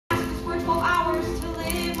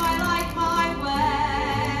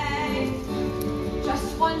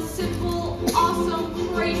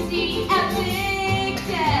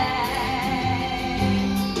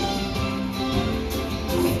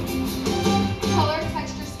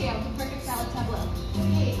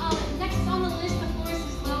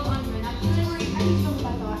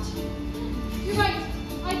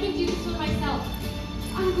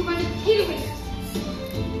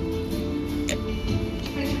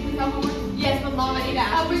no homework? Yes, but Mom, I need to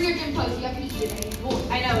ask. Bring your gym clothes. You have to eat today. Well,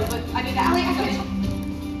 I know, but I need to ask.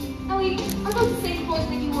 Ellie, are those the same clothes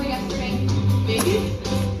that you wore yesterday? Maybe?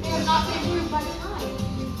 They have not been improved by the time.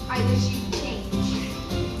 I wish you'd change.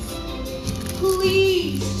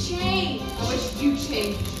 Please change. I wish you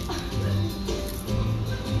changed.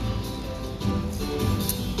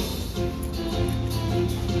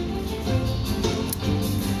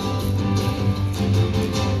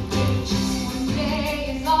 One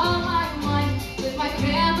day is all I want with my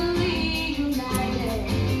family united.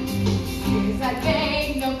 Years I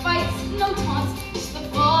beg, no fights, no taunts, just the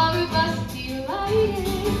four of us delighted.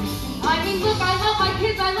 I mean, look, I love my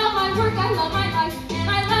kids, I love my work, I love my life, and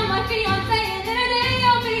I love my fiancé, and in a day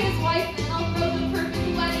I'll be his wife, and I'll throw the perfect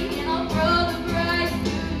wedding, and I'll throw the bride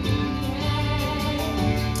bouquet.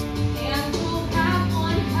 And we'll have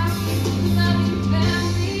one happy, loving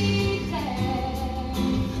family day.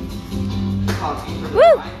 Coffee for the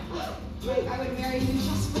Woo! ride. Wait, I would marry you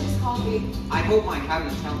just for this coffee. I hope my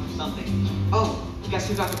cabinet's counting for something. Oh, guess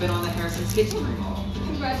who got the bid on the Harrison's kitchen remodel?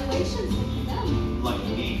 Congratulations, look at them.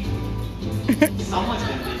 Lucky me. Someone's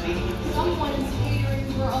been busy. Someone is catering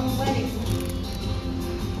for a wedding.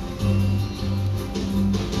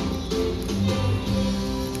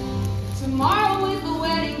 Tomorrow is the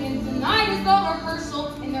wedding, and tonight is the rehearsal,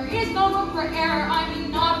 and there is no room for error. I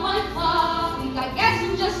mean, not one flaw. We got guests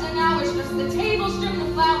in just an hour, stress the table, trim the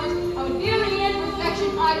flowers. Oh, with beauty and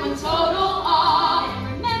perfection, I want total awe. And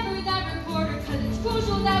remember that reporter, 'cause it's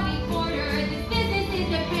crucial that we quarter. This business is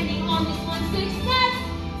depending on this one's success.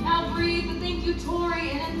 Now breathe and thank you,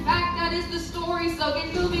 Tori, and in fact that is the story. So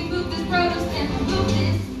get moving, move this produce, and remove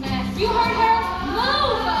this mess. You heard her?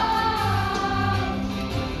 Move!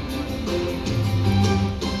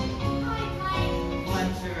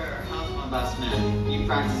 Fletcher, how's my best man? You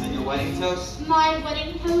practicing your wedding toast? My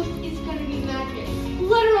wedding toast is gonna be magic.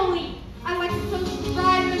 Literally, I like to toast the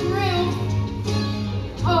bride and the groom.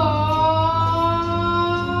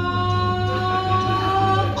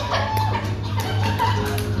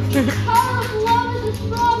 The power of love is as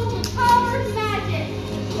strong as the power of magic.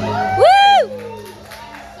 Woo!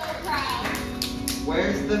 So proud.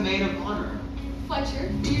 Where's the maid of honor?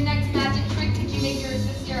 Fletcher, for your next magic trick, could you make your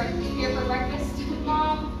sister appear for breakfast?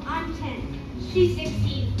 Mom, I'm 10. She's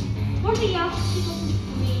 16. One of the youngest people to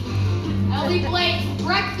me. Ellie Blake,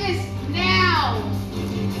 breakfast now!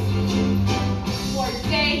 For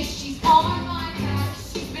days, she's on my back.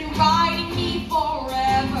 She's been riding me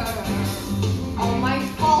forever. All my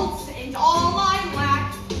faults and all I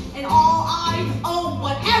lack, and all I owe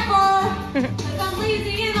whatever. 'Cause I'm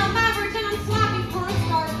lazy and I'm average and I'm slapping for a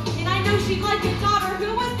start. And I know she'd like a daughter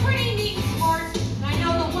who was pretty neat and smart. And I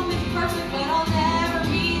know the woman's perfect, but I'll never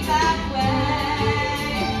be that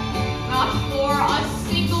way. Not for a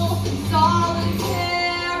single solitary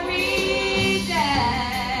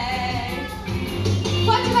day.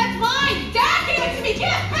 What? That's mine! Dad gave it to me! Give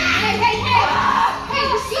it back! Hey, hey, hey! Hey,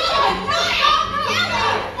 you're stealing! No,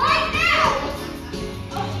 right now!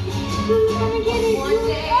 Who's gonna get it? One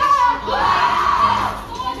day,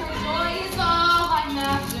 her joy is all I'm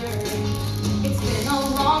after. It's been a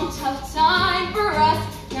long, tough time for us.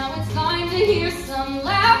 Now it's time to hear some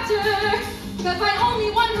laughter. 'Cause I only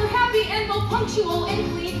want her happy and both punctual and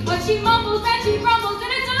clean. But she mumbles and she grumbles,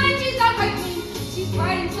 and at times she's outright mean. She's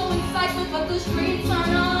bright and so insightful, but those traits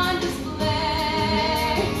aren't on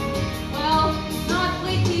display. Well, not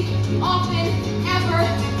lately, often, ever,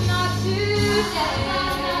 not today.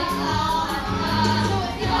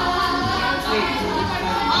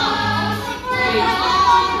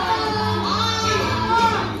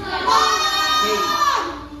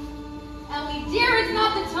 Ellie, dear, it's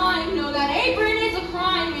not the time. No, that apron is a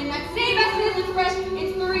crime, and that save X isn't fresh.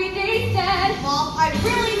 It's 3 days dead. Mom, I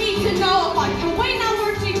really need to know if I can wait now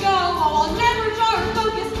where to go. Oh, I'll never draw her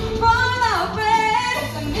focus from the bed.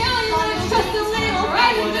 It's a million times just a little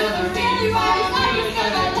right. It's just a really right. It's not just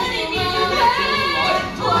about letting me do it.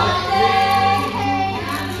 One day,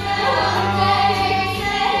 one day,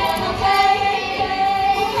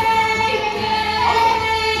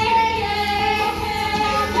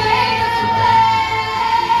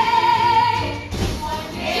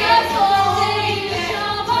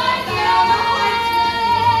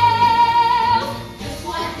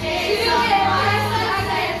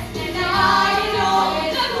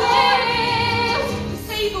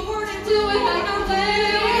 do it.